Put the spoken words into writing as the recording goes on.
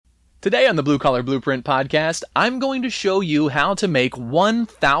Today on the Blue Collar Blueprint podcast, I'm going to show you how to make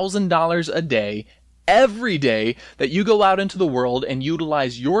 $1,000 a day every day that you go out into the world and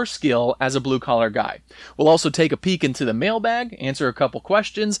utilize your skill as a blue collar guy. We'll also take a peek into the mailbag, answer a couple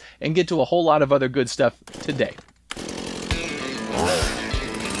questions, and get to a whole lot of other good stuff today.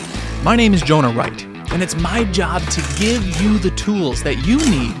 My name is Jonah Wright, and it's my job to give you the tools that you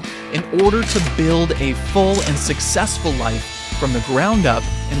need in order to build a full and successful life from the ground up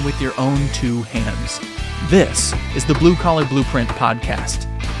and with your own two hands. This is the Blue Collar Blueprint podcast.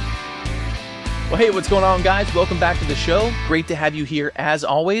 Well, hey, what's going on, guys? Welcome back to the show. Great to have you here as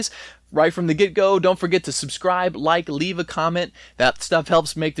always. Right from the get-go, don't forget to subscribe, like, leave a comment. That stuff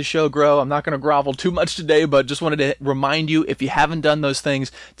helps make the show grow. I'm not going to grovel too much today, but just wanted to remind you, if you haven't done those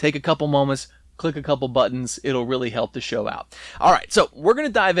things, take a couple moments, click a couple buttons. It'll really help the show out. All right, so we're going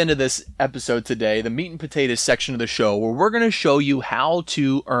to dive into this episode today, the meat and potatoes section of the show, where we're going to show you how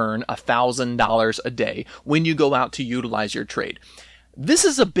to earn $1,000 a day when you go out to utilize your trade. This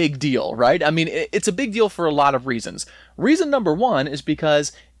is a big deal, right? I mean, it's a big deal for a lot of reasons. Reason number one is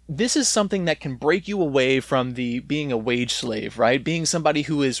because this is something that can break you away from being a wage slave, right? Being somebody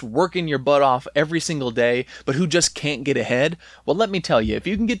who is working your butt off every single day, but who just can't get ahead. Well, let me tell you, if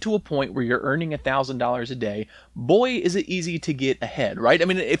you can get to a point where you're earning $1,000 a day, boy, is it easy to get ahead, right? I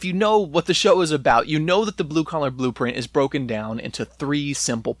mean, if you know what the show is about, you know that the Blue Collar Blueprint is broken down into three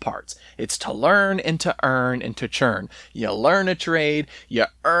simple parts. It's to learn and to earn and to churn. You learn a trade, you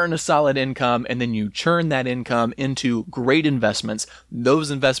earn a solid income, and then you churn that income into great investments.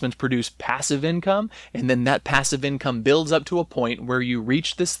 Those investments produce passive income, and then that passive income builds up to a point where you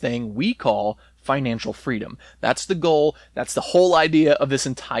reach this thing we call financial freedom. That's the goal. That's the whole idea of this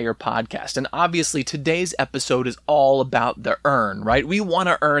entire podcast. And obviously today's episode is all about the earn, right? We want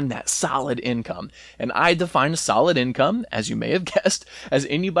to earn that solid income. And I define a solid income, as you may have guessed, as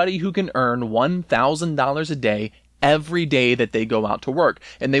anybody who can earn $1,000 a day every day that they go out to work.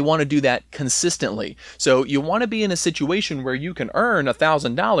 And they want to do that consistently. So you want to be in a situation where you can earn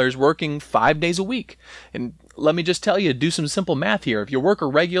 $1,000 working 5 days a week. And let me just tell you, do some simple math here. If you work a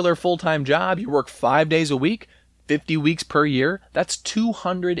regular full-time job, you work 5 days a week, 50 weeks per year, that's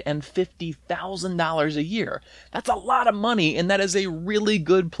 $250,000 a year. That's a lot of money, and that is a really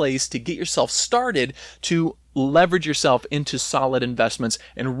good place to get yourself started to leverage yourself into solid investments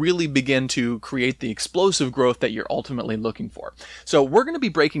and really begin to create the explosive growth that you're ultimately looking for. So we're going to be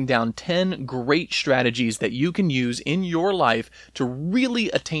breaking down 10 great strategies that you can use in your life to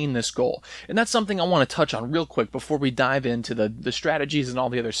really attain this goal. And that's something I want to touch on real quick before we dive into the strategies and all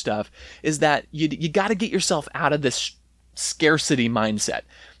the other stuff, is that you got to get yourself out of this scarcity mindset.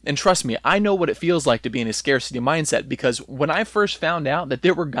 And trust me, I know what it feels like to be in a scarcity mindset, because when I first found out that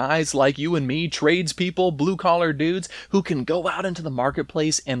there were guys like you and me, tradespeople, blue-collar dudes, who can go out into the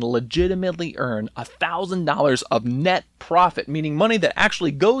marketplace and legitimately earn $1,000 of net profit, meaning money that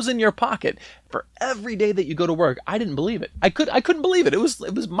actually goes in your pocket for every day that you go to work, I didn't believe it. I couldn't believe it. It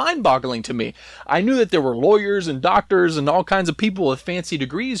was mind-boggling to me. I knew that there were lawyers and doctors and all kinds of people with fancy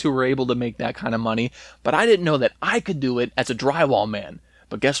degrees who were able to make that kind of money, but I didn't know that I could do it as a drywall man.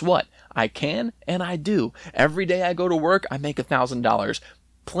 But guess what? I can, and I do. Every day I go to work, I make $1,000.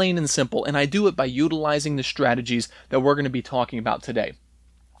 Plain and simple. And I do it by utilizing the strategies that we're going to be talking about today.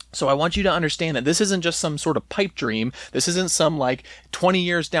 So I want you to understand that this isn't just some sort of pipe dream. This isn't some 20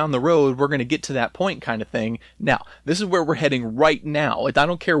 years down the road, we're going to get to that point kind of thing. Now, this is where we're heading right now. I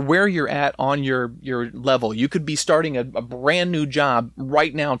don't care where you're at on your level. You could be starting a brand new job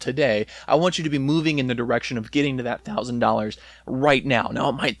right now today. I want you to be moving in the direction of getting to that $1,000 right now. Now,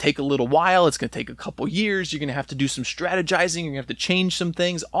 it might take a little while. It's going to take a couple years. You're going to have to do some strategizing. You're going to have to change some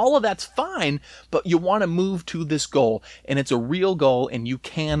things. All of that's fine, but you want to move to this goal, and it's a real goal, and you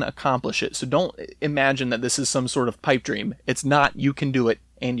can accomplish it. So don't imagine that this is some sort of pipe dream. It's not. You can do it,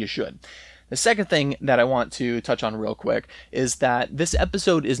 and you should. The second thing that I want to touch on real quick is that this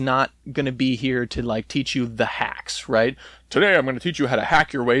episode is not going to be here to teach you the hacks, right? Today I'm going to teach you how to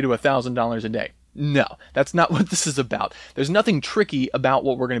hack your way to $1,000 a day. No, that's not what this is about. There's nothing tricky about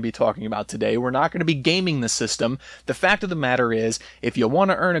what we're going to be talking about today. We're not going to be gaming the system. The fact of the matter is, if you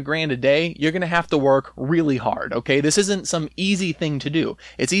want to earn $1,000 a day, you're going to have to work really hard, okay? This isn't some easy thing to do.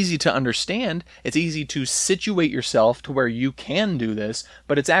 It's easy to understand. It's easy to situate yourself to where you can do this,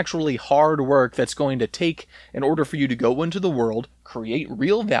 but it's actually hard work that's going to take in order for you to go into the world, create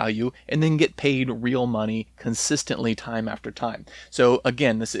real value, and then get paid real money consistently time after time. So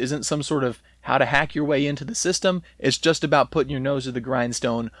again, this isn't some sort of how to hack your way into the system. It's just about putting your nose to the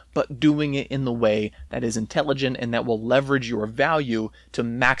grindstone, but doing it in the way that is intelligent and that will leverage your value to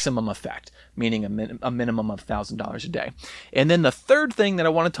maximum effect, meaning a minimum of $1,000 a day. And then the third thing that I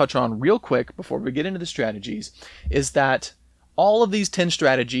want to touch on real quick before we get into the strategies is that all of these 10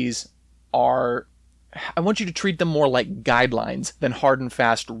 strategies are, I want you to treat them more like guidelines than hard and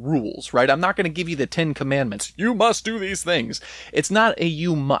fast rules, right? I'm not going to give you the 10 commandments. You must do these things. It's not a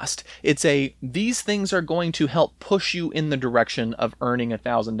you must. It's a these things are going to help push you in the direction of earning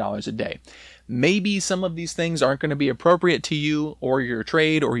 $1,000 a day. Maybe some of these things aren't going to be appropriate to you or your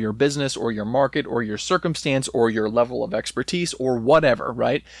trade or your business or your market or your circumstance or your level of expertise or whatever,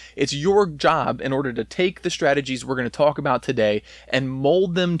 right? It's your job in order to take the strategies we're going to talk about today and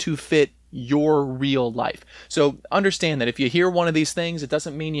mold them to fit your real life. So understand that if you hear one of these things, it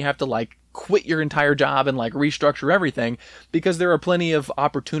doesn't mean you have to quit your entire job and restructure everything, because there are plenty of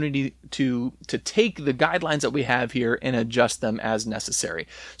opportunity to take the guidelines that we have here and adjust them as necessary.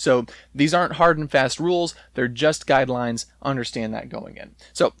 So these aren't hard and fast rules. They're just guidelines. Understand that going in.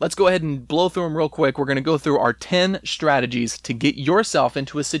 So let's go ahead and blow through them real quick. We're going to go through our 10 strategies to get yourself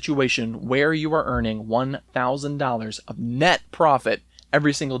into a situation where you are earning $1,000 of net profit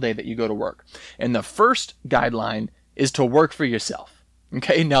every single day that you go to work. And the first guideline is to work for yourself.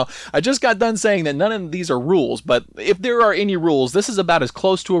 Okay, now I just got done saying that none of these are rules, but if there are any rules, this is about as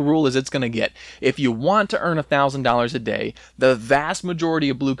close to a rule as it's going to get. If you want to earn $1,000 a day, the vast majority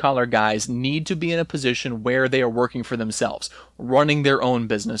of blue-collar guys need to be in a position where they are working for themselves, running their own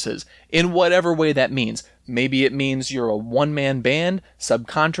businesses, in whatever way that means. Maybe it means you're a one-man band,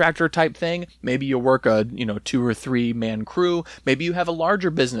 subcontractor type thing. Maybe you work a 2 or 3 man crew. Maybe you have a larger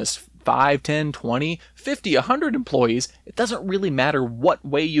business, 5, 10, 20, 50, 100 employees. It doesn't really matter what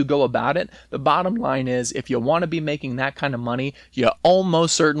way you go about it. The bottom line is, if you want to be making that kind of money, you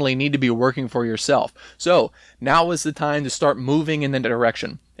almost certainly need to be working for yourself. So now is the time to start moving in that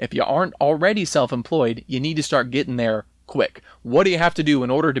direction. If you aren't already self-employed, you need to start getting there quick. What do you have to do in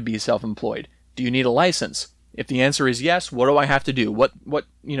order to be self-employed? Do you need a license? If the answer is yes, what do I have to do? What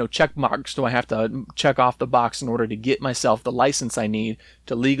check marks do I have to check off the box in order to get myself the license I need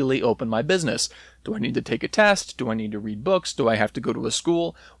to legally open my business? Do I need to take a test? Do I need to read books? Do I have to go to a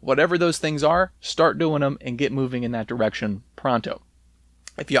school? Whatever those things are, start doing them and get moving in that direction pronto.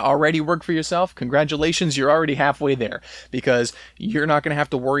 If you already work for yourself, congratulations, you're already halfway there, because you're not going to have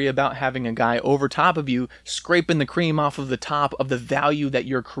to worry about having a guy over top of you scraping the cream off of the top of the value that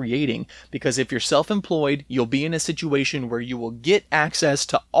you're creating. Because if you're self-employed, you'll be in a situation where you will get access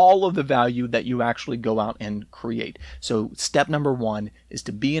to all of the value that you actually go out and create. So step number 1 is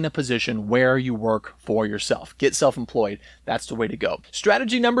to be in a position where you work for yourself. Get self-employed. That's the way to go.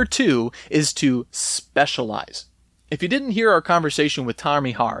 Strategy number 2 is to specialize. If you didn't hear our conversation with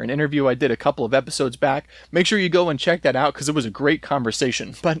Tommy Har, an interview I did a couple of episodes back, make sure you go and check that out because it was a great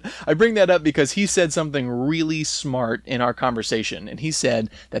conversation. But I bring that up because he said something really smart in our conversation. And he said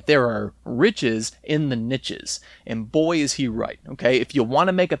that there are riches in the niches. And boy, is he right. Okay, if you want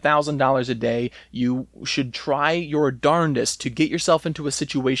to make $1,000 a day, you should try your darndest to get yourself into a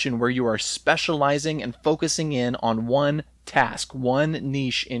situation where you are specializing and focusing in on one task, one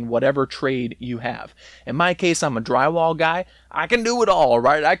niche in whatever trade you have. In my case, I'm a drywall guy. I can do it all,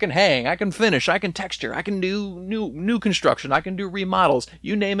 right? I can hang, I can finish, I can texture, I can do new construction, I can do remodels.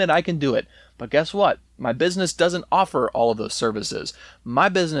 You name it, I can do it. But guess what? My business doesn't offer all of those services. My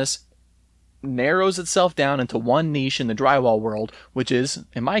business narrows itself down into one niche in the drywall world, which is,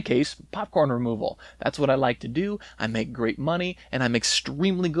 in my case, popcorn removal. That's what I like to do. I make great money, and I'm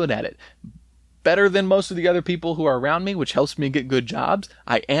extremely good at it. Better than most of the other people who are around me, which helps me get good jobs.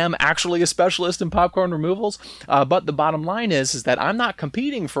 I am actually a specialist in popcorn removals, but the bottom line is that I'm not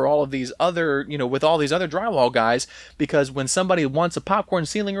competing for all of these other, with all these other drywall guys, because when somebody wants a popcorn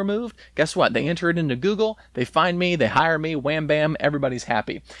ceiling removed, guess what? They enter it into Google, they find me, they hire me, wham bam, everybody's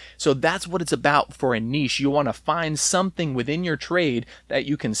happy. So that's what it's about for a niche. You want to find something within your trade that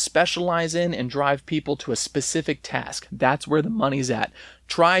you can specialize in and drive people to a specific task. That's where the money's at.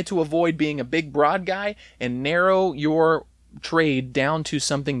 Try to avoid being a big broad guy and narrow your trade down to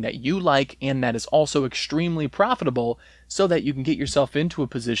something that you like and that is also extremely profitable so that you can get yourself into a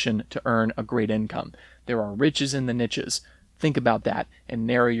position to earn a great income. There are riches in the niches. Think about that and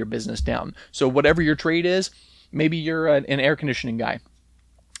narrow your business down. So whatever your trade is, maybe you're an air conditioning guy.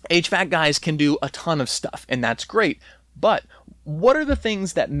 HVAC guys can do a ton of stuff, and that's great. But what are the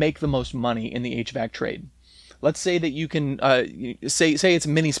things that make the most money in the HVAC trade? Let's say that you can say it's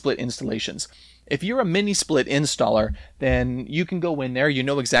mini split installations. If you're a mini split installer, then you can go in there, you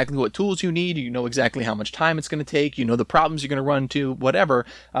know exactly what tools you need, you know exactly how much time it's going to take, you know the problems you're going to run into, whatever.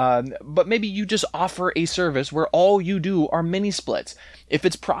 But maybe you just offer a service where all you do are mini splits. If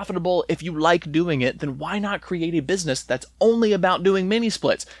it's profitable, if you like doing it, then why not create a business that's only about doing mini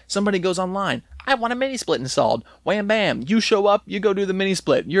splits? Somebody goes online, I want a mini split installed. Wham bam, you show up, you go do the mini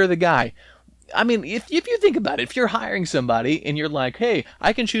split, you're the guy. I mean, if you think about it, if you're hiring somebody and you're like, hey,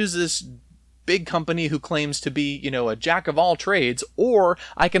 I can choose this big company who claims to be, a jack of all trades, or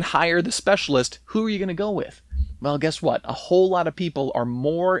I can hire the specialist, who are you going to go with? Well, guess what? A whole lot of people are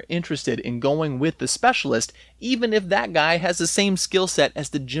more interested in going with the specialist, even if that guy has the same skill set as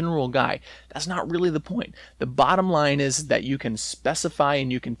the general guy. That's not really the point. The bottom line is that you can specify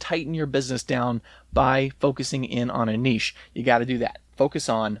and you can tighten your business down by focusing in on a niche. You got to do that. Focus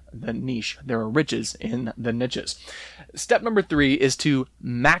on the niche. There are riches in the niches. Step number 3 is to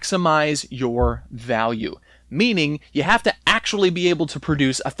maximize your value. Meaning you have to actually be able to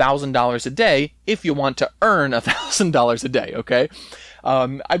produce $1,000 a day if you want to earn $1,000 a day, okay?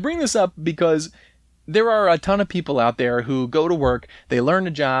 I bring this up because there are a ton of people out there who go to work, they learn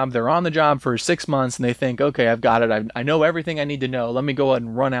a job, they're on the job for 6 months, and they think, okay, I've got it, I know everything I need to know, let me go ahead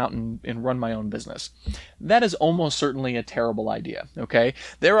and run out and run my own business. That is almost certainly a terrible idea, okay?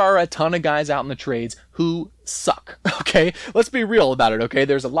 There are a ton of guys out in the trades who suck, okay? Let's be real about it, okay?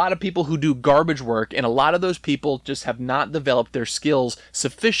 There's a lot of people who do garbage work, and a lot of those people just have not developed their skills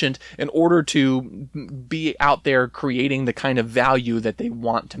sufficient in order to be out there creating the kind of value that they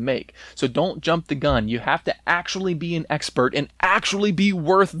want to make. So don't jump the gun. You have to actually be an expert and actually be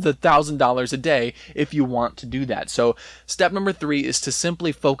worth the $1,000 a day if you want to do that. So step number 3 is to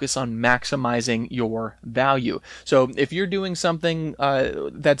simply focus on maximizing your value. So if you're doing something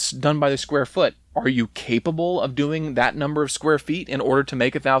that's done by the square foot, are you capable of doing that number of square feet in order to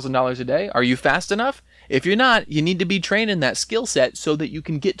make $1,000 a day? Are you fast enough? If you're not, you need to be trained in that skill set so that you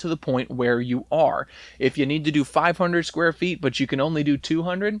can get to the point where you are. If you need to do 500 square feet, but you can only do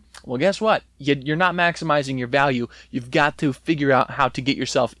 200, well, guess what? You're not maximizing your value. You've got to figure out how to get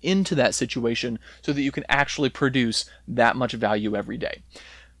yourself into that situation so that you can actually produce that much value every day.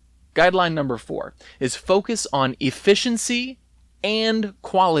 Guideline number 4 is focus on efficiency and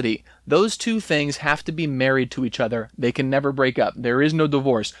quality. Those two things have to be married to each other. They can never break up. There is no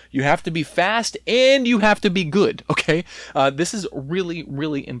divorce. You have to be fast and you have to be good, okay? This is really,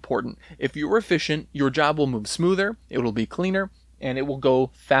 really important. If you're efficient, your job will move smoother, it will be cleaner, and it will go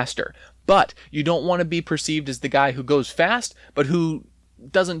faster. But you don't want to be perceived as the guy who goes fast, but who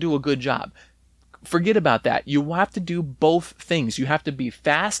doesn't do a good job. Forget about that. You have to do both things. You have to be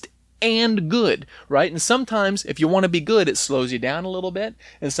fast and good, right? And sometimes if you want to be good, it slows you down a little bit.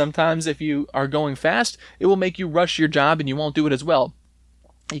 And sometimes if you are going fast, it will make you rush your job and you won't do it as well.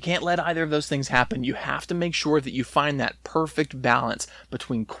 You can't let either of those things happen. You have to make sure that you find that perfect balance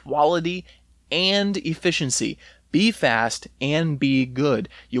between quality and efficiency. Be fast and be good.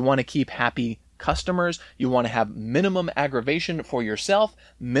 You want to keep happy customers. You want to have minimum aggravation for yourself,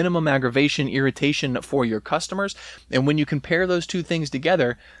 minimum aggravation, irritation for your customers. And when you compare those two things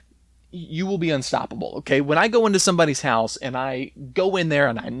together, you will be unstoppable, okay? When I go into somebody's house and I go in there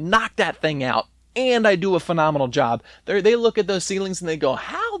and I knock that thing out and I do a phenomenal job, they look at those ceilings and they go,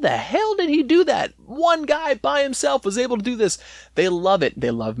 how the hell did he do that? One guy by himself was able to do this. They love it.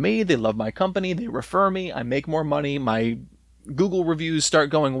 They love me. They love my company. They refer me. I make more money. My Google reviews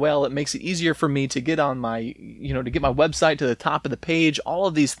start going well. It makes it easier for me to get on my, to get my website to the top of the page. All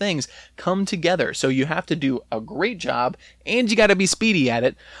of these things come together. So you have to do a great job and you got to be speedy at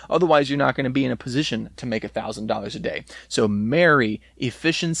it. Otherwise, you're not going to be in a position to make $1,000 a day. So marry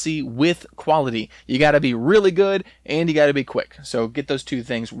efficiency with quality. You got to be really good and you got to be quick. So get those two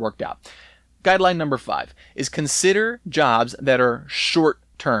things worked out. Guideline number 5 is consider jobs that are short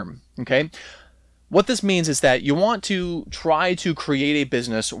term. Okay. What this means is that you want to try to create a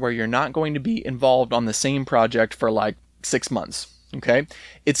business where you're not going to be involved on the same project for like 6 months, okay?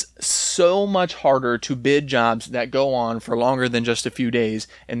 It's so much harder to bid jobs that go on for longer than just a few days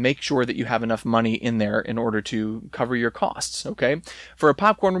and make sure that you have enough money in there in order to cover your costs, okay? For a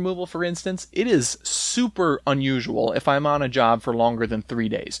popcorn removal, for instance, it is super unusual if I'm on a job for longer than 3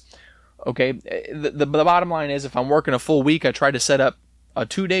 days, okay? The bottom line is if I'm working a full week, I try to set up a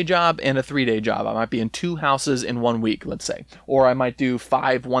 2-day job and a 3-day job. I might be in 2 houses in 1 week, let's say. Or I might do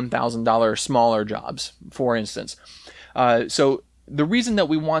 5 $1,000 smaller jobs, for instance. So the reason that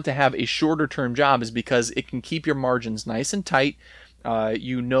we want to have a shorter term job is because it can keep your margins nice and tight.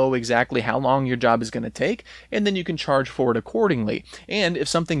 You know exactly how long your job is going to take, and then you can charge for it accordingly. And if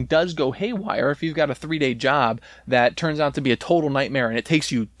something does go haywire, if you've got a 3-day job that turns out to be a total nightmare and it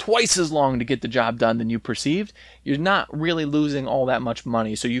takes you twice as long to get the job done than you perceived, you're not really losing all that much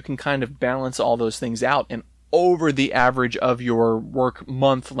money. So you can kind of balance all those things out, and over the average of your work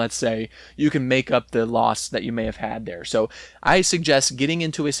month, let's say, you can make up the loss that you may have had there. So I suggest getting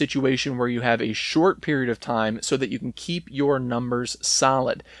into a situation where you have a short period of time so that you can keep your numbers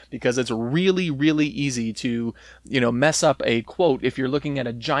solid, because it's really, really easy to, mess up a quote if you're looking at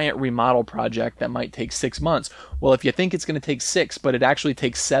a giant remodel project that might take 6 months. Well, if you think it's going to take 6, but it actually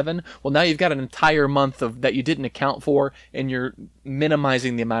takes 7, well, now you've got an entire month that you didn't account for, and you're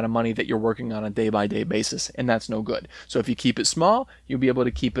minimizing the amount of money that you're working on a day-by-day basis, and that's no good. So if you keep it small, you'll be able to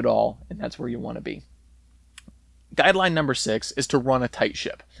keep it all, and that's where you want to be. Guideline number 6 is to run a tight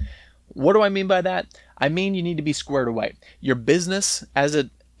ship. What do I mean by that? I mean you need to be squared away. Your business as an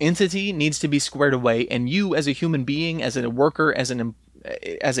entity needs to be squared away, and you as a human being, as a worker, as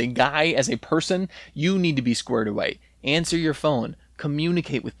a guy, as a person, you need to be squared away. Answer your phone.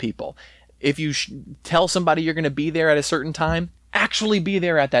 Communicate with people. If you tell somebody you're going to be there at a certain time, actually be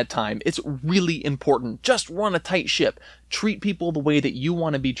there at that time. It's really important. Just run a tight ship. Treat people the way that you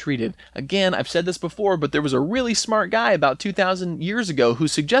want to be treated. Again, I've said this before, but there was a really smart guy about 2,000 years ago who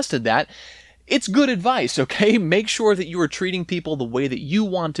suggested that. It's good advice, okay? Make sure that you are treating people the way that you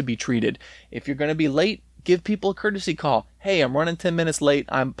want to be treated. If you're going to be late, give people a courtesy call. Hey, I'm running 10 minutes late.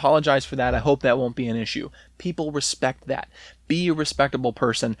 I apologize for that. I hope that won't be an issue. People respect that. Be a respectable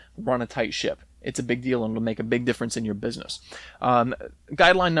person. Run a tight ship. It's a big deal, and it'll make a big difference in your business.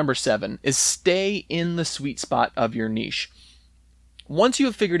 Guideline number 7 is stay in the sweet spot of your niche. Once you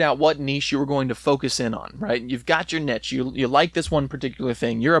have figured out what niche you are going to focus in on, right? You've got your niche. You like this one particular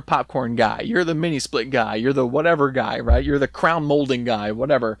thing. You're a popcorn guy. You're the mini split guy. You're the whatever guy, right? You're the crown molding guy,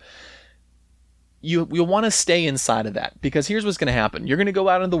 whatever. You'll want to stay inside of that, because here's what's going to happen. You're going to go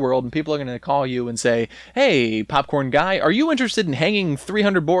out into the world and people are going to call you and say, hey, popcorn guy, are you interested in hanging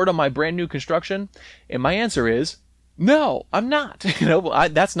 300 board on my brand new construction? And my answer is, no, I'm not.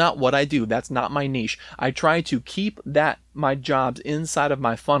 That's not what I do. That's not my niche. I try to keep my jobs inside of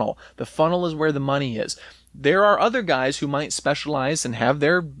my funnel. The funnel is where the money is. There are other guys who might specialize and have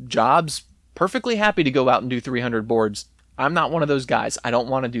their jobs perfectly happy to go out and do 300 boards. I'm not one of those guys. I don't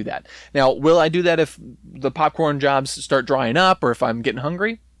want to do that. Now, will I do that if the popcorn jobs start drying up or if I'm getting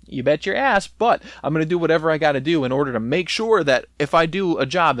hungry? You bet your ass, but I'm going to do whatever I got to do in order to make sure that if I do a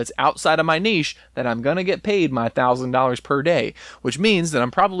job that's outside of my niche, that I'm going to get paid my $1,000 per day, which means that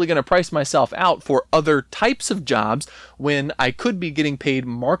I'm probably going to price myself out for other types of jobs when I could be getting paid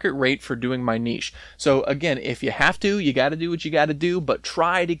market rate for doing my niche. So again, if you have to, you got to do what you got to do, but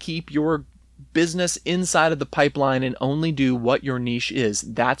try to keep your business inside of the pipeline and only do what your niche is.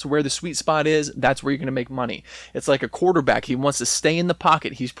 That's where the sweet spot is. That's where you're going to make money. It's like a quarterback. He wants to stay in the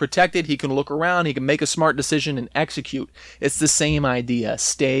pocket. He's protected. He can look around. He can make a smart decision and execute. It's the same idea.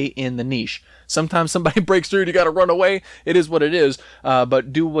 Stay in the niche. Sometimes somebody breaks through and you got to run away. It is what it is.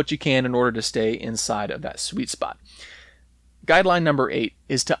 But do what you can in order to stay inside of that sweet spot. Guideline number 8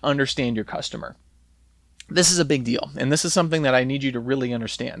 is to understand your customer. This is a big deal, and this is something that I need you to really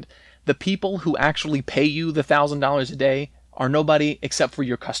understand. The people who actually pay you the $1,000 a day are nobody except for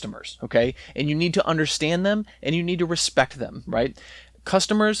your customers, okay? And you need to understand them, and you need to respect them, right?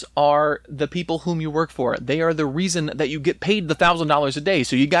 Customers are the people whom you work for. They are the reason that you get paid the $1,000 a day.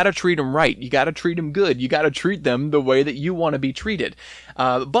 So you got to treat them right. You got to treat them good. You got to treat them the way that you want to be treated.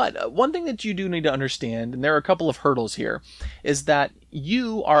 But one thing that you do need to understand, and there are a couple of hurdles here, is that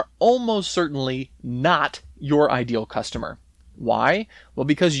you are almost certainly not your ideal customer. Why? Well,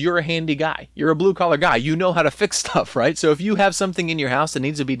 because you're a handy guy. You're a blue-collar guy. You know how to fix stuff, right? So if you have something in your house that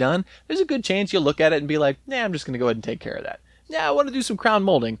needs to be done, there's a good chance you'll look at it and be like, nah, I'm just going to go ahead and take care of that. Yeah, I want to do some crown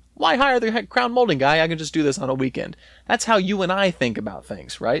molding. Why hire the crown molding guy? I can just do this on a weekend. That's how you and I think about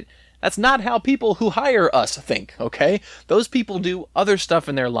things, right? That's not how people who hire us think, okay? Those people do other stuff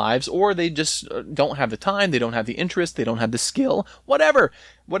in their lives, or they just don't have the time, they don't have the interest, they don't have the skill, whatever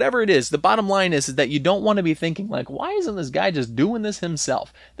it is. The bottom line is that you don't want to be thinking like, why isn't this guy just doing this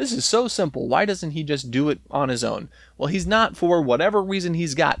himself? This is so simple. Why doesn't he just do it on his own? Well, he's not, for whatever reason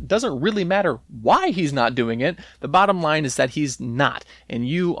he's got. Doesn't really matter why he's not doing it. The bottom line is that he's not, and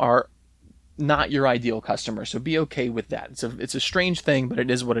you are not your ideal customer. So be okay with that. It's a strange thing, but it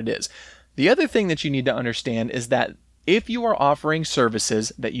is what it is. The other thing that you need to understand is that if you are offering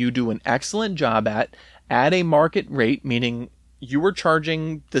services that you do an excellent job at a market rate, meaning you are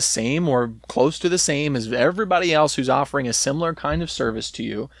charging the same or close to the same as everybody else who's offering a similar kind of service to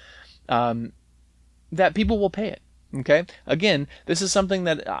you, that people will pay it. Okay. Again, this is something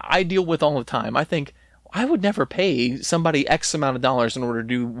that I deal with all the time. I think I would never pay somebody X amount of dollars in order to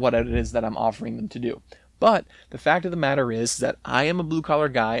do what it is that I'm offering them to do. But the fact of the matter is that I am a blue collar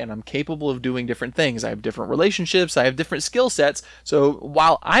guy and I'm capable of doing different things. I have different relationships. I have different skill sets. So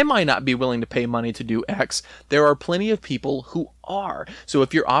while I might not be willing to pay money to do X, there are plenty of people who are. So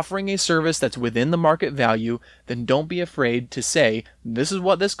if you're offering a service that's within the market value, then don't be afraid to say, this is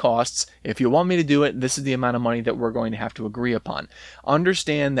what this costs. If you want me to do it, this is the amount of money that we're going to have to agree upon.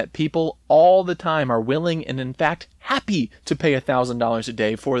 Understand that people all the time are willing and in fact happy to pay $1,000 a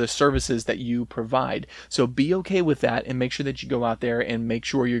day for the services that you provide. So be okay with that and make sure that you go out there and make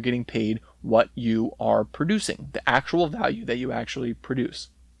sure you're getting paid what you are producing, the actual value that you actually produce.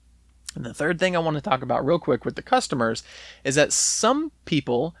 And the third thing I want to talk about real quick with the customers is that some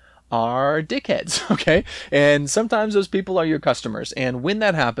people are dickheads, okay? And sometimes those people are your customers. And when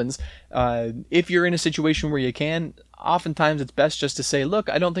that happens, if you're in a situation where you can, oftentimes it's best just to say, look,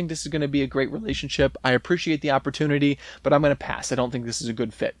 I don't think this is going to be a great relationship. I appreciate the opportunity, but I'm going to pass. I don't think this is a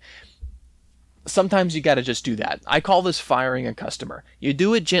good fit. Sometimes you got to just do that. I call this firing a customer. You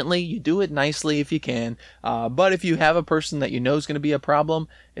do it gently, you do it nicely if you can, but if you have a person that you know is going to be a problem,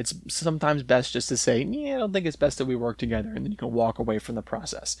 it's sometimes best just to say, yeah, I don't think it's best that we work together, and then you can walk away from the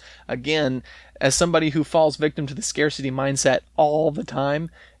process. Again, as somebody who falls victim to the scarcity mindset all the time,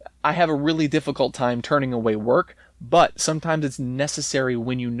 I have a really difficult time turning away work, but sometimes it's necessary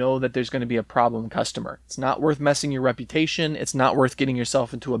when you know that there's going to be a problem customer. It's not worth messing your reputation. It's not worth getting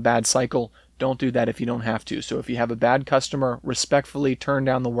yourself into a bad cycle. Don't do that if you don't have to. So if you have a bad customer, respectfully turn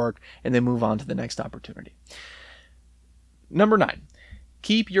down the work and then move on to the next opportunity. Number 9,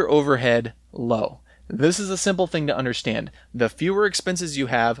 keep your overhead low. This is a simple thing to understand. The fewer expenses you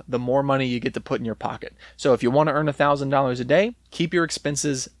have, the more money you get to put in your pocket. So if you want to earn $1,000 a day, keep your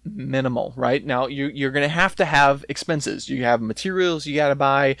expenses minimal, right? Now, you're going to have expenses. You have materials you got to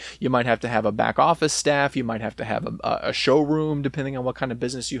buy. You might have to have a back office staff. You might have to have a showroom, depending on what kind of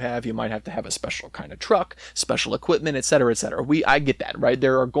business you have. You might have to have a special kind of truck, special equipment, et cetera, et cetera. I get that, right?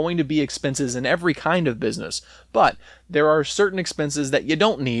 There are going to be expenses in every kind of business, but there are certain expenses that you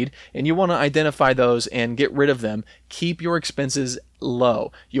don't need, and you want to identify those and get rid of them. Keep your expenses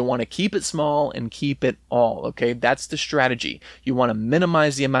low. You want to keep it small and keep it all, okay? That's the strategy. You want to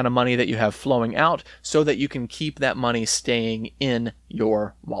minimize the amount of money that you have flowing out so that you can keep that money staying in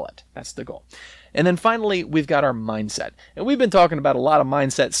your wallet. That's the goal. And then finally, we've got our mindset. And we've been talking about a lot of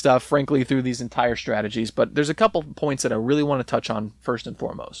mindset stuff, frankly, through these entire strategies, but there's a couple points that I really want to touch on first and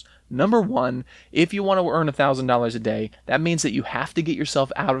foremost. Number 1, if you want to earn $1,000 a day, that means that you have to get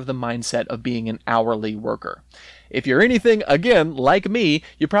yourself out of the mindset of being an hourly worker. If you're anything, again, like me,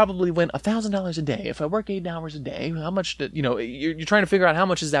 you probably went $1,000 a day. If I work 8 hours a day, how much, you're trying to figure out how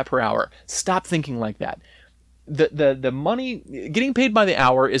much is that per hour. Stop thinking like that. The money, getting paid by the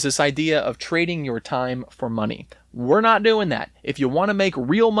hour is this idea of trading your time for money. We're not doing that. If you want to make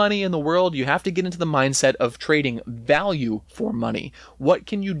real money in the world, you have to get into the mindset of trading value for money. What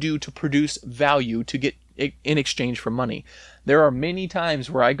can you do to produce value to get in exchange for money? There are many times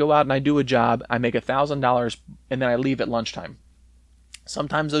where I go out and I do a job, I make $1,000, and then I leave at lunchtime.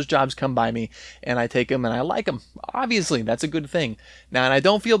 Sometimes those jobs come by me and I take them and I like them. Obviously, that's a good thing. Now, and I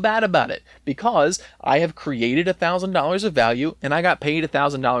don't feel bad about it because I have created $1,000 of value and I got paid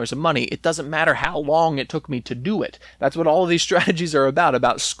 $1,000 of money. It doesn't matter how long it took me to do it. That's what all of these strategies are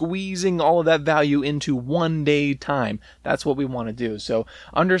about squeezing all of that value into one day time. That's what we want to do. So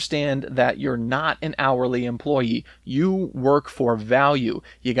understand that you're not an hourly employee. You work for value.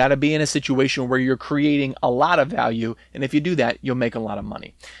 You got to be in a situation where you're creating a lot of value. And if you do that, you'll make a lot of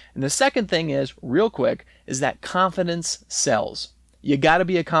money. And the second thing is, real quick, is that confidence sells. You got to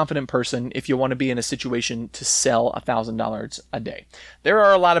be a confident person if you want to be in a situation to sell $1,000 a day. There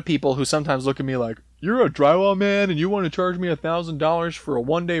are a lot of people who sometimes look at me like, you're a drywall man and you want to charge me $1,000 for a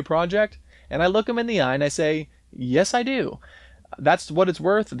one-day project? And I look them in the eye and I say, yes, I do. That's what it's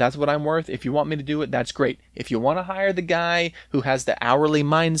worth. That's what I'm worth. If you want me to do it, that's great. If you want to hire the guy who has the hourly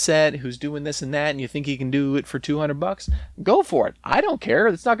mindset, who's doing this and that, and you think he can do it for $200, go for it. I don't care.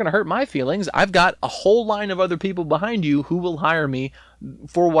 It's not going to hurt my feelings. I've got a whole line of other people behind you who will hire me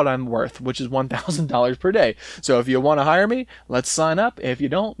for what I'm worth, which is $1,000 per day. So if you want to hire me, let's sign up. If you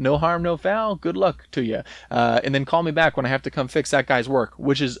don't, no harm, no foul. Good luck to you. And then call me back when I have to come fix that guy's work,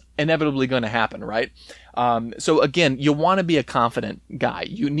 which is inevitably going to happen, right? So again, you want to be a confident guy.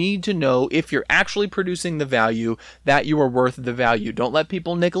 You need to know if you're actually producing the value that you are worth the value. Don't let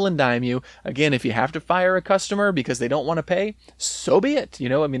people nickel and dime you. Again, if you have to fire a customer because they don't want to pay, so be it.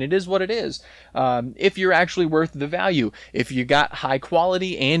 It is what it is. If you're actually worth the value, if you got high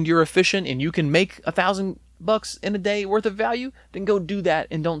quality and you're efficient and you can make $1,000 bucks in a day worth of value, then go do that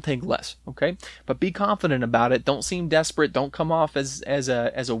and don't take less, okay? But be confident about it. Don't seem desperate. Don't come off as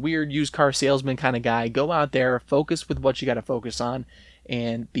a weird used car salesman kind of guy. Go out there, focus with what you got to focus on,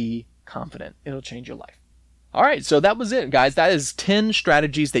 and be confident. It'll change your life. All right, so that was it, guys. That is 10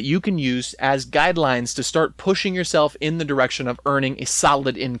 strategies that you can use as guidelines to start pushing yourself in the direction of earning a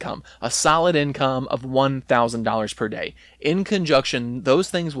solid income of $1,000 per day. In conjunction, those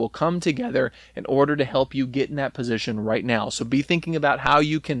things will come together in order to help you get in that position right now. So be thinking about how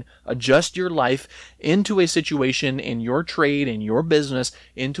you can adjust your life into a situation in your trade, in your business,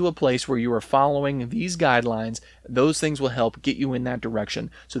 into a place where you are following these guidelines. Those things will help get you in that direction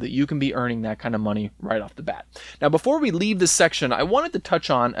so that you can be earning that kind of money right off the bat. Now, before we leave this section, I wanted to touch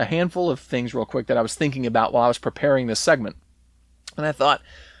on a handful of things real quick that I was thinking about while I was preparing this segment. And I thought,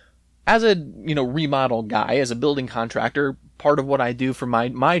 as a remodel guy, as a building contractor, part of what I do for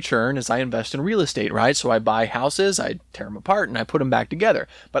my churn is I invest in real estate, right? So I buy houses, I tear them apart, and I put them back together.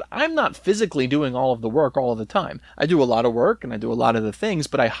 But I'm not physically doing all of the work all of the time. I do a lot of work and I do a lot of the things,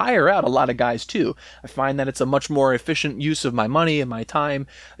 but I hire out a lot of guys too. I find that it's a much more efficient use of my money and my time.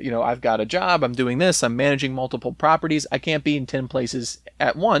 I've got a job, I'm doing this, I'm managing multiple properties. I can't be in 10 places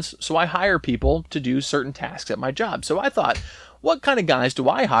at once, so I hire people to do certain tasks at my job. So I thought, what kind of guys do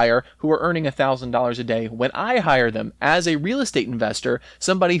I hire who are earning $1,000 a day when I hire them as a real estate investor,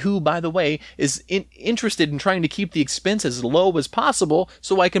 somebody who, by the way, is interested in trying to keep the expense as low as possible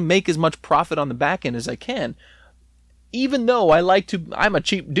so I can make as much profit on the back end as I can? Even though I'm a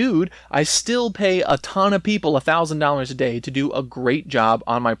cheap dude, I still pay a ton of people $1,000 a day to do a great job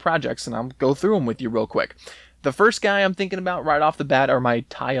on my projects, and I'll go through them with you real quick. The first guy I'm thinking about right off the bat are my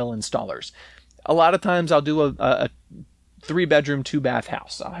tile installers. A lot of times I'll do a 3-bedroom, 2-bath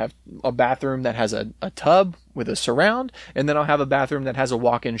house. I'll have a bathroom that has a tub with a surround, and then I'll have a bathroom that has a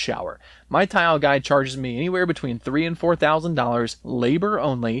walk-in shower. My tile guy charges me anywhere between $3,000 and $4,000 labor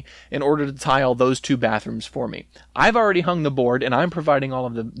only in order to tile those 2 bathrooms for me. I've already hung the board, and I'm providing all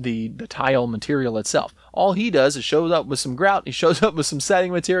of the tile material itself. All he does is shows up with some grout, he shows up with some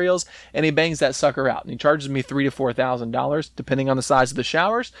setting materials, and he bangs that sucker out. And he charges me $3,000 to $4,000 depending on the size of the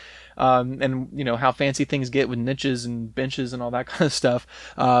showers. And how fancy things get with niches and benches and all that kind of stuff.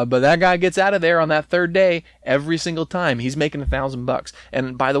 But that guy gets out of there on that third day every single time. He's making $1,000.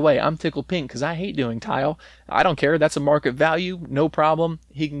 And by the way, I'm tickled pink because I hate doing tile. I don't care. That's a market value. No problem.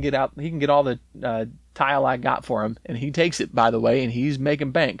 He can get all the tile I got for him, and he takes it, by the way, and he's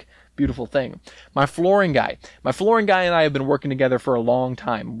making bank. Beautiful thing. My flooring guy and I have been working together for a long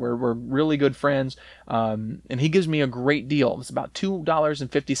time. We're really good friends, and he gives me a great deal. It's about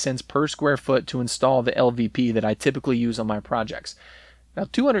 $2.50 per square foot to install the LVP that I typically use on my projects. Now,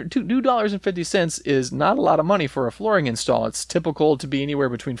 $2.50 is not a lot of money for a flooring install. It's typical to be anywhere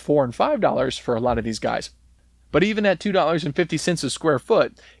between $4 and $5 for a lot of these guys. But even at $2.50 a square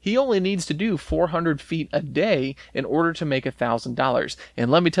foot, he only needs to do 400 feet a day in order to make $1,000.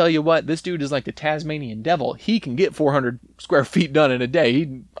 And let me tell you what, this dude is like the Tasmanian devil. He can get 400 square feet done in a day.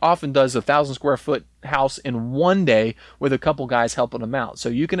 He often does 1,000 square foot house in one day with a couple guys helping him out. So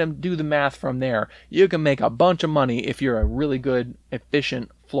you can do the math from there. You can make a bunch of money if you're a really good,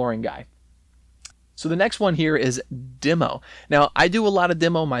 efficient flooring guy. So the next one here is demo. Now, I do a lot of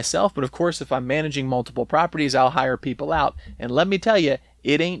demo myself, but of course, if I'm managing multiple properties, I'll hire people out. And let me tell you,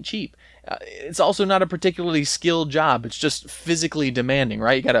 it ain't cheap. It's also not a particularly skilled job. It's just physically demanding,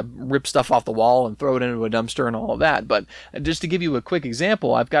 right? You got to rip stuff off the wall and throw it into a dumpster and all of that. But just to give you a quick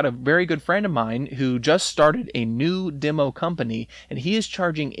example, I've got a very good friend of mine who just started a new demo company, and he is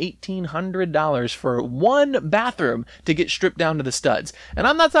charging $1,800 for one bathroom to get stripped down to the studs. And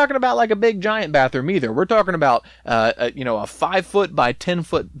I'm not talking about like a big giant bathroom either. We're talking about a 5-foot by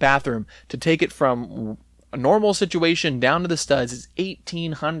 10-foot bathroom to take it from a normal situation down to the studs is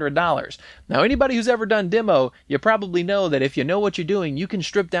 $1,800. Now, anybody who's ever done demo, you probably know that if you know what you're doing, you can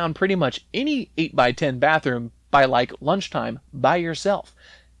strip down pretty much any 8x10 bathroom by like lunchtime by yourself.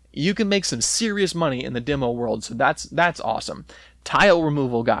 You can make some serious money in the demo world, so that's awesome. Tile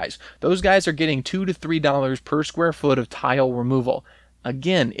removal guys. Those guys are getting $2 to $3 per square foot of tile removal.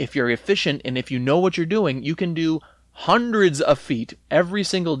 Again, if you're efficient and if you know what you're doing, you can do hundreds of feet every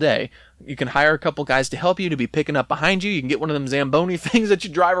single day. You can hire a couple guys to help you to be picking up behind you. You can get one of them Zamboni things that you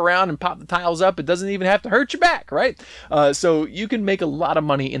drive around and pop the tiles up. It doesn't even have to hurt your back, right? So you can make a lot of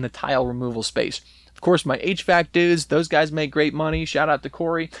money in the tile removal space. Of course, my HVAC dudes, those guys make great money. Shout out to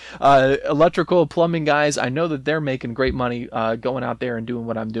Corey. Electrical, plumbing guys, I know that they're making great money going out there and doing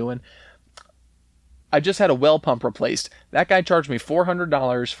what I'm doing. I just had a well pump replaced. That guy charged me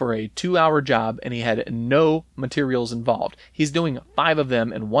 $400 for a 2-hour job, and he had no materials involved. He's doing 5 of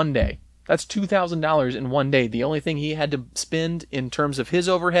them in one day. That's $2,000 in one day. The only thing he had to spend in terms of his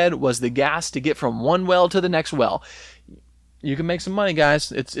overhead was the gas to get from one well to the next well. You can make some money,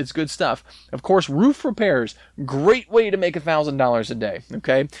 guys. It's good stuff. Of course, roof repairs, great way to make $1,000 a day.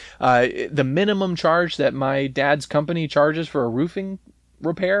 Okay, the minimum charge that my dad's company charges for a roofing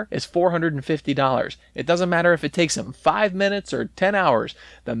repair is $450. It doesn't matter if it takes him 5 minutes or 10 hours.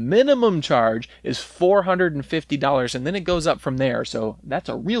 The minimum charge is $450, and then it goes up from there. So that's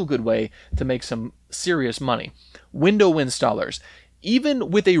a real good way to make some serious money. Window installers. Even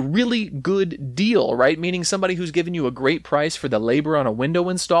with a really good deal, right? Meaning somebody who's giving you a great price for the labor on a window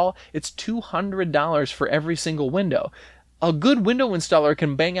install, it's $200 for every single window. A good window installer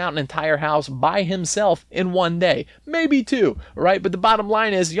can bang out an entire house by himself in one day, maybe two, right? But the bottom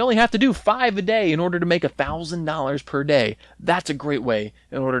line is you only have to do 5 a day in order to make $1,000 per day. That's a great way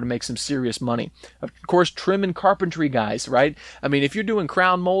in order to make some serious money. Of course, trim and carpentry guys, right? I mean, if you're doing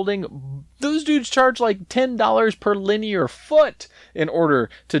crown molding, those dudes charge like $10 per linear foot in order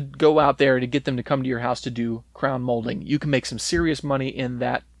to go out there to get them to come to your house to do crown molding. You can make some serious money in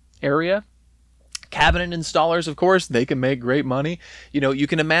that area. Cabinet installers, of course, they can make great money. You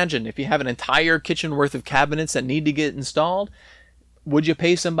can imagine if you have an entire kitchen worth of cabinets that need to get installed, would you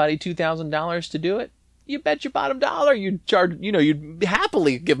pay somebody $2,000 to do it? You bet your bottom dollar you'd charge, you'd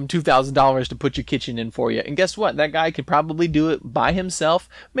happily give them $2,000 to put your kitchen in for you. And guess what? That guy could probably do it by himself,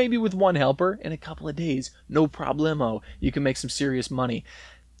 maybe with one helper, in a couple of days. No problemo. You can make some serious money.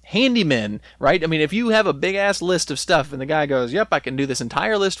 Handymen, right? I mean, if you have a big ass list of stuff and the guy goes, yep, I can do this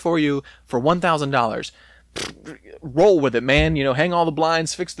entire list for you for $1,000. Roll with it, man. Hang all the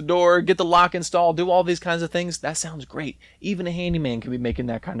blinds, fix the door, get the lock installed, do all these kinds of things. That sounds great. Even a handyman can be making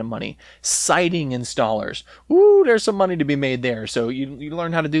that kind of money. Siding installers. Ooh, there's some money to be made there. So you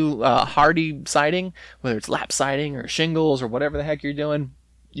learn how to do hardy siding, whether it's lap siding or shingles or whatever the heck you're doing.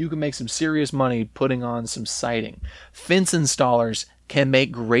 You can make some serious money putting on some siding. Fence installers can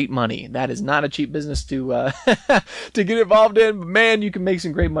make great money. That is not a cheap business to to get involved in. But man, you can make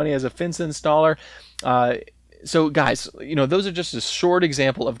some great money as a fence installer. So guys, those are just a short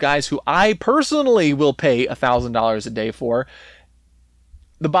example of guys who I personally will pay $1,000 a day for.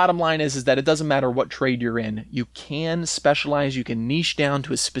 The bottom line is that it doesn't matter what trade you're in. You can specialize, you can niche down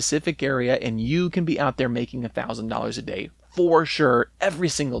to a specific area, and you can be out there making $1,000 a day for sure, every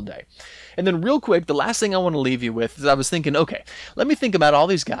single day. And then real quick, the last thing I want to leave you with is I was thinking, okay, let me think about all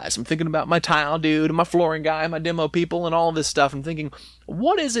these guys. I'm thinking about my tile dude, and my flooring guy, my demo people, and all of this stuff. I'm thinking,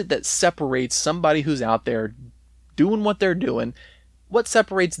 what is it that separates somebody who's out there doing what they're doing? What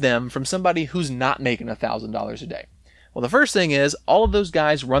separates them from somebody who's not making $1,000 a day? Well, the first thing is all of those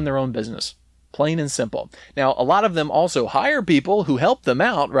guys run their own business. Plain and simple. Now, a lot of them also hire people who help them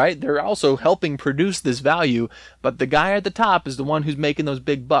out, right? They're also helping produce this value, but the guy at the top is the one who's making those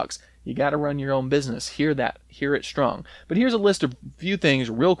big bucks. You got to run your own business. Hear that. Hear it strong. But here's a list of a few things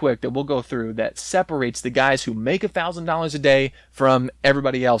real quick that we'll go through that separates the guys who make $1,000 a day from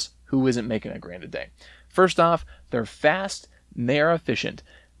everybody else who isn't making $1,000 a day. First off, they're fast and they're efficient.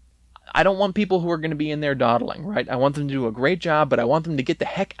 I don't want people who are going to be in there dawdling, right? I want them to do a great job, but I want them to get the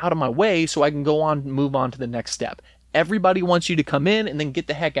heck out of my way so I can go on and move on to the next step. Everybody wants you to come in and then get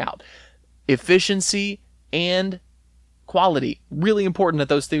the heck out. Efficiency and quality. Really important that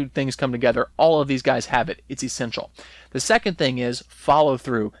those two things come together. All of these guys have it. It's essential. The second thing is follow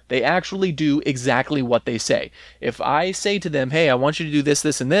through. They actually do exactly what they say. If I say to them, hey, I want you to do this,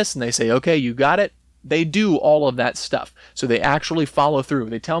 this, and this, and they say, okay, you got it, they do all of that stuff. So they actually follow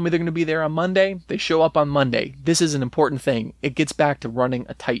through. They tell me they're going to be there on Monday. They show up on Monday. This is an important thing. It gets back to running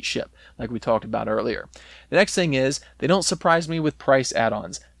a tight ship, like we talked about earlier. The next thing is they don't surprise me with price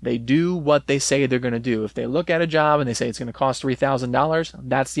add-ons. They do what they say they're going to do. If they look at a job and they say it's going to cost $3,000,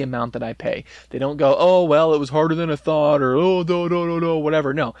 that's the amount that I pay. They don't go, oh, well, it was harder than I thought, or oh, no,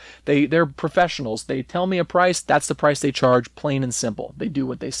 whatever. No, they're professionals. They tell me a price. That's the price they charge, plain and simple. They do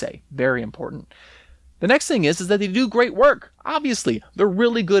what they say. Very important. The next thing is that they do great work. Obviously, they're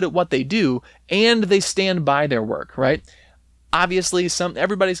really good at what they do, and they stand by their work, right? Obviously,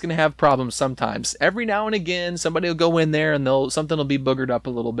 everybody's going to have problems sometimes. Every now and again, somebody will go in there and something will be boogered up a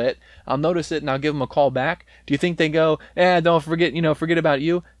little bit. I'll notice it and I'll give them a call back. Do you think they go, don't forget about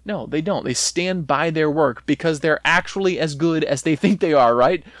you? No, they don't. They stand by their work because they're actually as good as they think they are,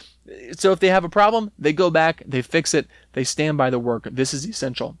 right? So if they have a problem, they go back, they fix it, they stand by the work. This is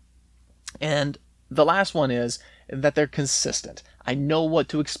essential. And the last one is that they're consistent. I know what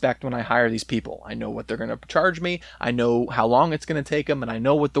to expect when I hire these people. I know what they're going to charge me. I know how long it's going to take them, and I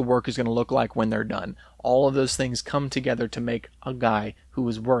know what the work is going to look like when they're done. All of those things come together to make a guy who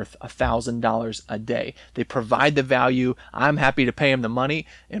is worth $1,000 a day. They provide the value. I'm happy to pay him the money.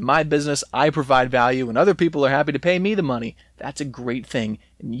 In my business, I provide value, and other people are happy to pay me the money. That's a great thing,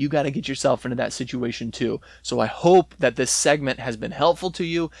 and you got to get yourself into that situation too. So I hope that this segment has been helpful to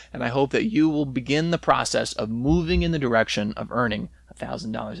you, and I hope that you will begin the process of moving in the direction of earning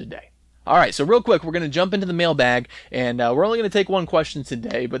 $1,000 a day. All right, so real quick, we're going to jump into the mailbag, and we're only going to take one question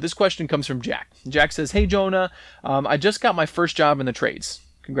today, but this question comes from Jack. Jack says, "Hey, Jonah, I just got my first job in the trades."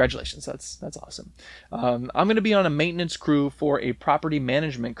 Congratulations, that's awesome. "I'm going to be on a maintenance crew for a property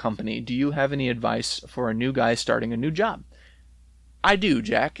management company. Do you have any advice for a new guy starting a new job?" I do,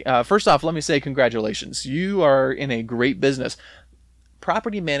 Jack. First off, let me say congratulations. You are in a great business.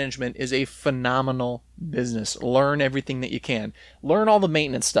 Property management is a phenomenal business. Learn everything that you can. Learn all the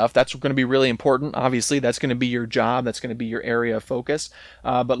maintenance stuff. That's going to be really important. Obviously, that's going to be your job. That's going to be your area of focus.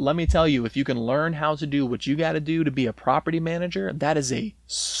 But let me tell you, if you can learn how to do what you got to do to be a property manager, that is a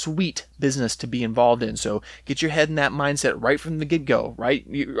sweet business to be involved in. So get your head in that mindset right from the get-go, right?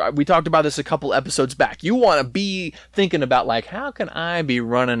 We talked about this a couple episodes back. You want to be thinking about, like, how can I be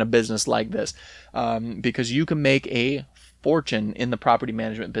running a business like this? Because you can make a fortune in the property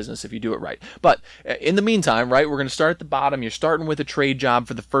management business if you do it right. But in the meantime, right, we're going to start at the bottom. You're starting with a trade job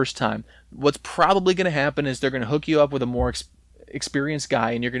for the first time. What's probably going to happen is they're going to hook you up with a more experienced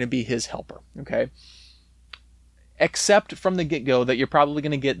guy, and you're going to be his helper, okay? Accept from the get-go that you're probably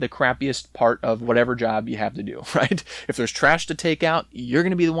going to get the crappiest part of whatever job you have to do, right? If there's trash to take out, you're going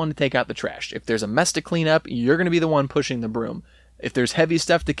to be the one to take out the trash. If there's a mess to clean up, you're going to be the one pushing the broom. If there's heavy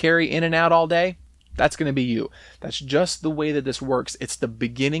stuff to carry in and out all day, that's going to be you. That's just the way that this works. It's the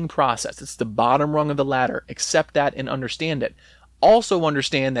beginning process. It's the bottom rung of the ladder. Accept that and understand it. Also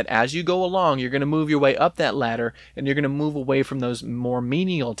understand that as you go along, you're going to move your way up that ladder, and you're going to move away from those more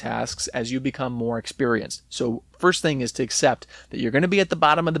menial tasks as you become more experienced. So first thing is to accept that you're going to be at the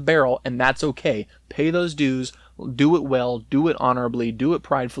bottom of the barrel, and that's okay. Pay those dues, do it well, do it honorably, do it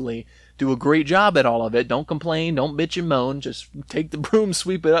pridefully. Do a great job at all of it. Don't complain. Don't bitch and moan. Just take the broom,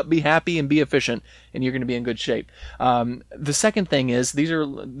 sweep it up, be happy, and be efficient, and you're going to be in good shape. The second thing is, these are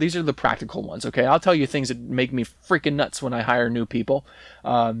the practical ones, okay? I'll tell you things that make me freaking nuts when I hire new people.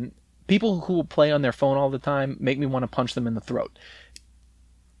 People who play on their phone all the time make me want to punch them in the throat.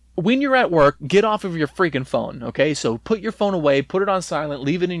 When you're at work, get off of your freaking phone, okay? So put your phone away, put it on silent,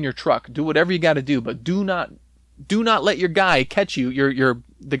 leave it in your truck, do whatever you got to do, but do not let your guy catch you. You're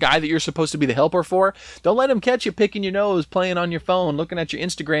the guy that you're supposed to be the helper for. Don't let him catch you picking your nose, playing on your phone, looking at your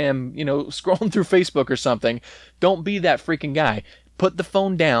Instagram, scrolling through Facebook or something. Don't be that freaking guy. Put the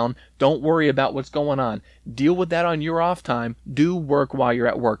phone down. Don't worry about what's going on. Deal with that on your off time. Do work while you're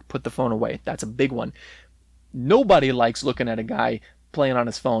at work. Put the phone away. That's a big one. Nobody likes looking at a guy playing on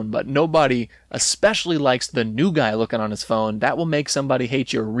his phone, but nobody especially likes the new guy looking on his phone. That will make somebody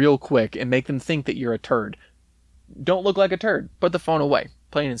hate you real quick and make them think that you're a turd. Don't look like a turd. Put the phone away.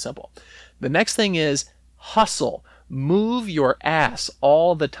 Plain and simple. The next thing is hustle. Move your ass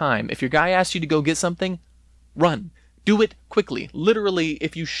all the time. If your guy asks you to go get something, run. Do it quickly. Literally,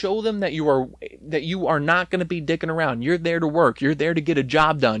 if you show them that you are not going to be dicking around, you're there to work, you're there to get a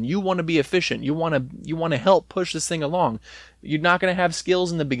job done, you want to be efficient, you want to help push this thing along. You're not going to have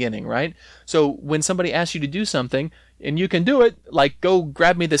skills in the beginning, right? So when somebody asks you to do something and you can do it, like go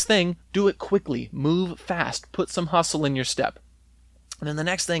grab me this thing, do it quickly, move fast, put some hustle in your step. And then the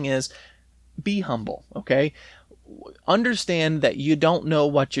next thing is be humble, okay? Understand that you don't know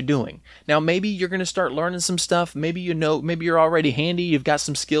what you're doing. Now, maybe you're going to start learning some stuff. Maybe maybe you're already handy. You've got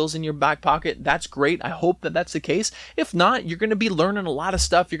some skills in your back pocket. That's great. I hope that that's the case. If not, you're going to be learning a lot of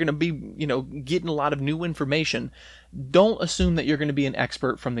stuff. You're going to be, getting a lot of new information. Don't assume that you're going to be an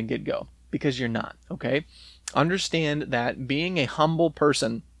expert from the get-go, because you're not, okay? Understand that being a humble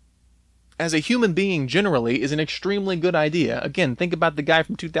person as a human being generally is an extremely good idea. Again, think about the guy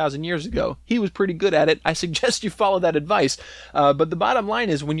from 2,000 years ago. He was pretty good at it. I suggest you follow that advice. But the bottom line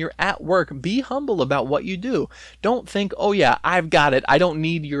is, when you're at work, be humble about what you do. Don't think, oh yeah, I've got it, I don't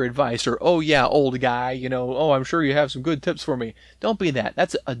need your advice. Or, oh yeah, old guy, oh, I'm sure you have some good tips for me. Don't be that.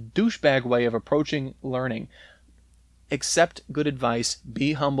 That's a douchebag way of approaching learning. Accept good advice.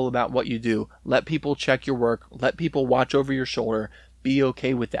 Be humble about what you do. Let people check your work. Let people watch over your shoulder. Be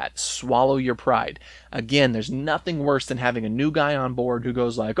okay with that. Swallow your pride. Again, there's nothing worse than having a new guy on board who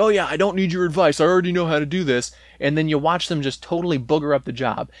goes like, oh yeah, I don't need your advice, I already know how to do this. And then you watch them just totally booger up the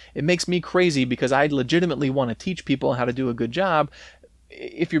job. It makes me crazy, because I legitimately want to teach people how to do a good job.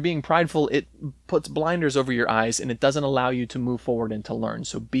 If you're being prideful, it puts blinders over your eyes and it doesn't allow you to move forward and to learn.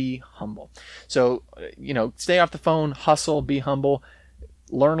 So be humble. So, stay off the phone, hustle, be humble,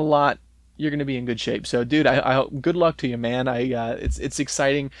 learn a lot. you're going to be in good shape. So, dude, I hope, good luck to you, man. It's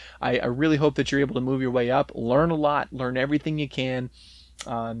exciting. I really hope that you're able to move your way up, learn a lot, learn everything you can.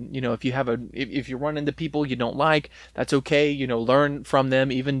 If you run into people you don't like, that's okay. Learn from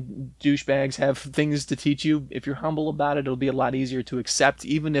them. Even douchebags have things to teach you. If you're humble about it, it'll be a lot easier to accept,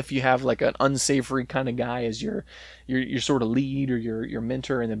 even if you have like an unsavory kind of guy as your sort of lead or your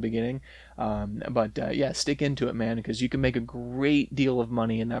mentor in the beginning. Yeah, stick into it, man, because you can make a great deal of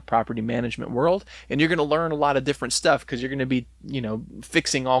money in that property management world, and you're going to learn a lot of different stuff because you're going to be,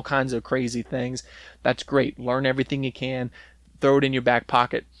 fixing all kinds of crazy things. That's great. Learn everything you can. Throw it in your back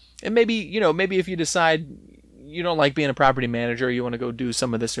pocket. And maybe if you decide you don't like being a property manager, you want to go do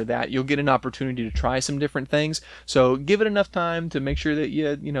some of this or that, you'll get an opportunity to try some different things. So give it enough time to make sure that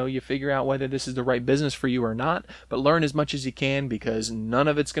you figure out whether this is the right business for you or not, but learn as much as you can because none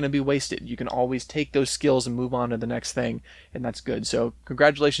of it's going to be wasted. You can always take those skills and move on to the next thing, and that's good. So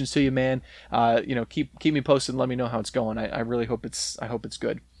congratulations to you, man. Keep me posted and let me know how it's going. I really hope it's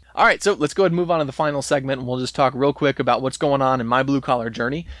good. All right, so let's go ahead and move on to the final segment, and we'll just talk real quick about what's going on in my blue-collar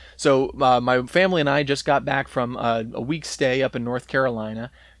journey. So my family and I just got back from a week's stay up in North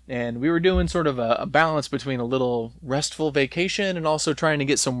Carolina, and we were doing sort of a balance between a little restful vacation and also trying to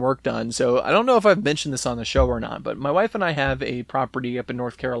get some work done. So I don't know if I've mentioned this on the show or not, but my wife and I have a property up in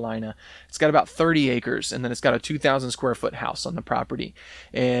North Carolina. It's got about 30 acres, and then it's got a 2,000 square foot house on the property.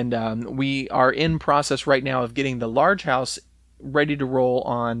 And we are in process right now of getting the large house ready to roll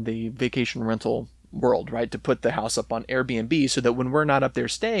on the vacation rental world, right? To put the house up on Airbnb so that when we're not up there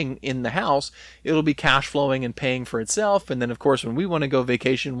staying in the house, it'll be cash flowing and paying for itself. And then, of course, when we want to go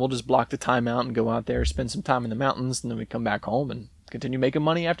vacation, we'll just block the time out and go out there, spend some time in the mountains, and then we come back home and continue making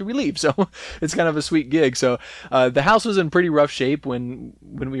money after we leave. So it's kind of a sweet gig. So the house was in pretty rough shape when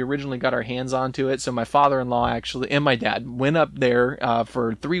we originally got our hands onto it. So my father-in-law actually and my dad went up there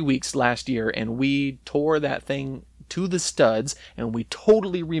for 3 weeks last year, and we tore that thing to the studs, and we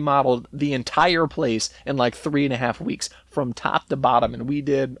totally remodeled the entire place in like 3.5 weeks from top to bottom, and we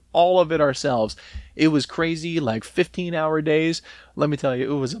did all of it ourselves. It was crazy, like 15-hour days. Let me tell you,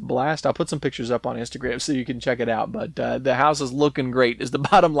 it was a blast. I'll put some pictures up on Instagram so you can check it out, but the house is looking great is the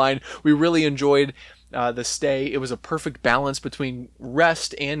bottom line. We really enjoyed the stay. It was a perfect balance between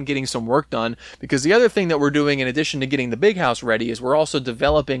rest and getting some work done, because the other thing that we're doing in addition to getting the big house ready is we're also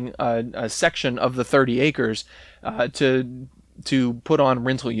developing a section of the 30 acres to put on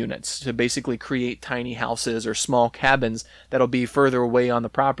rental units, to basically create tiny houses or small cabins that'll be further away on the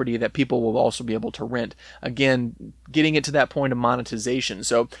property that people will also be able to rent. Again, getting it to that point of monetization.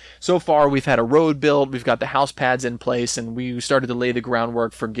 So far we've had a road built, we've got the house pads in place, and we started to lay the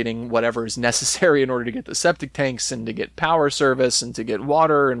groundwork for getting whatever is necessary in order to get the septic tanks and to get power service and to get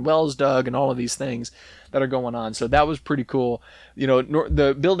water and wells dug and all of these things that are going on. So that was pretty cool.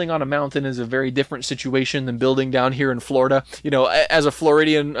 The building on a mountain is a very different situation than building down here in Florida. As a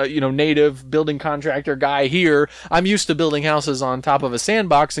Floridian, native building contractor guy here, I'm used to building houses on top of a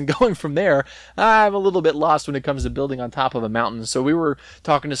sandbox, and going from there, I'm a little bit lost when it comes to building on top of a mountain. So we were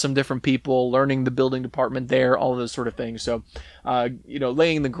talking to some different people, learning the building department there, all of those sort of things. So,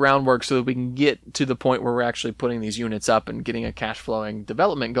 laying the groundwork so that we can get to the point where we're actually putting these units up and getting a cash flowing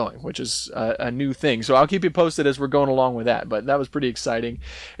development going, which is a new thing. So I'll keep you posted as we're going along with that, but that was pretty exciting.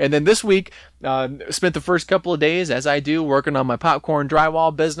 And then this week, spent the first couple of days, as I do, working on my popcorn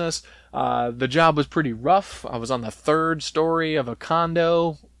drywall business. The job was pretty rough. I was on the 3rd story of a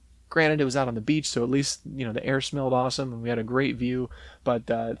condo. Granted, it was out on the beach, so at least, the air smelled awesome and we had a great view. But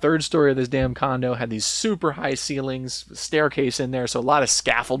 3rd story of this damn condo had these super high ceilings, staircase in there, so a lot of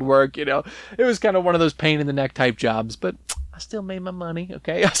scaffold work, It was kind of one of those pain in the neck type jobs, but I still made my money,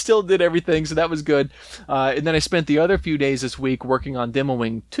 okay? I still did everything, so that was good. And then I spent the other few days this week working on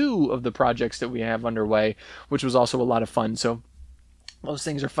demoing 2 of the projects that we have underway, which was also a lot of fun. So those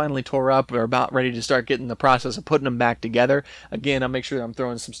things are finally tore up. We're about ready to start getting the process of putting them back together. Again, I'll make sure that I'm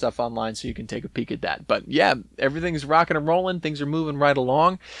throwing some stuff online so you can take a peek at that. But yeah, everything's rocking and rolling. Things are moving right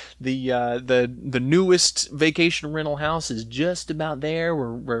along. The newest vacation rental house is just about there.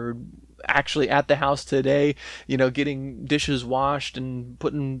 We're actually at the house today, getting dishes washed and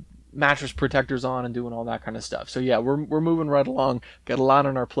putting mattress protectors on and doing all that kind of stuff. So yeah, we're moving right along. Got a lot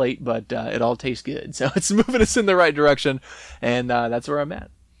on our plate, but it all tastes good. So it's moving us in the right direction, and that's where I'm at.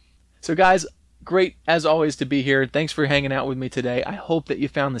 So guys, Great, as always, to be here. Thanks for hanging out with me today. I hope that you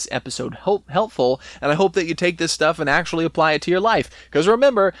found this episode helpful, and I hope that you take this stuff and actually apply it to your life. Because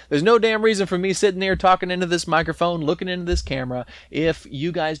remember, there's no damn reason for me sitting there talking into this microphone, looking into this camera, if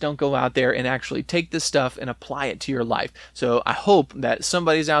you guys don't go out there and actually take this stuff and apply it to your life. So I hope that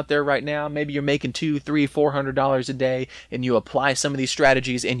somebody's out there right now, maybe you're making $200, $300, $400 a day, and you apply some of these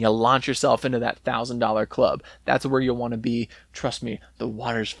strategies and you launch yourself into that $1,000 club. That's where you'll want to be. Trust me, the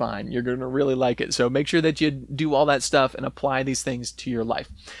water's fine. You're going to really like it. So make sure that you do all that stuff and apply these things to your life.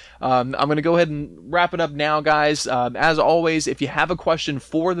 I'm going to go ahead and wrap it up now, guys. As always, if you have a question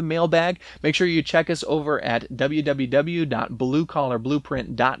for the mailbag, make sure you check us over at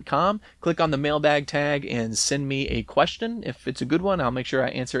www.bluecollarblueprint.com. Click on the mailbag tag and send me a question. If it's a good one, I'll make sure I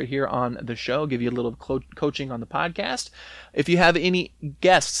answer it here on the show, give you a little coaching on the podcast. If you have any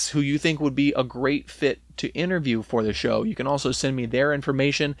guests who you think would be a great fit to interview for the show, you can also send me their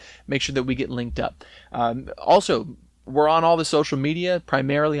information. Make sure that we get linked up. Also, we're on all the social media,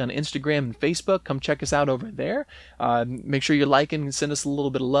 primarily on Instagram and Facebook. Come check us out over there. Make sure you're liking and send us a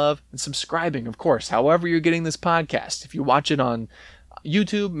little bit of love, and subscribing, of course, however you're getting this podcast. If you watch it on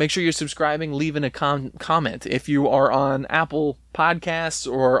YouTube, make sure you're subscribing, leaving a comment. If you are on Apple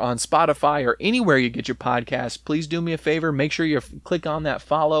Podcasts or on Spotify or anywhere you get your podcasts, please do me a favor. Make sure you click on that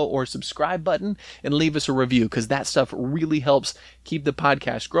follow or subscribe button and leave us a review, because that stuff really helps keep the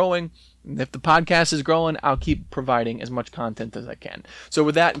podcast growing. And if the podcast is growing, I'll keep providing as much content as I can. So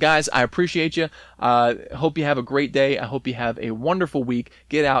with that, guys, I appreciate you. Hope you have a great day. I hope you have a wonderful week.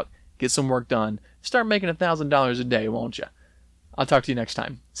 Get out, get some work done. Start making $1,000 a day, won't you? I'll talk to you next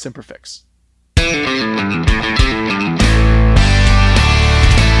time. Simperfix.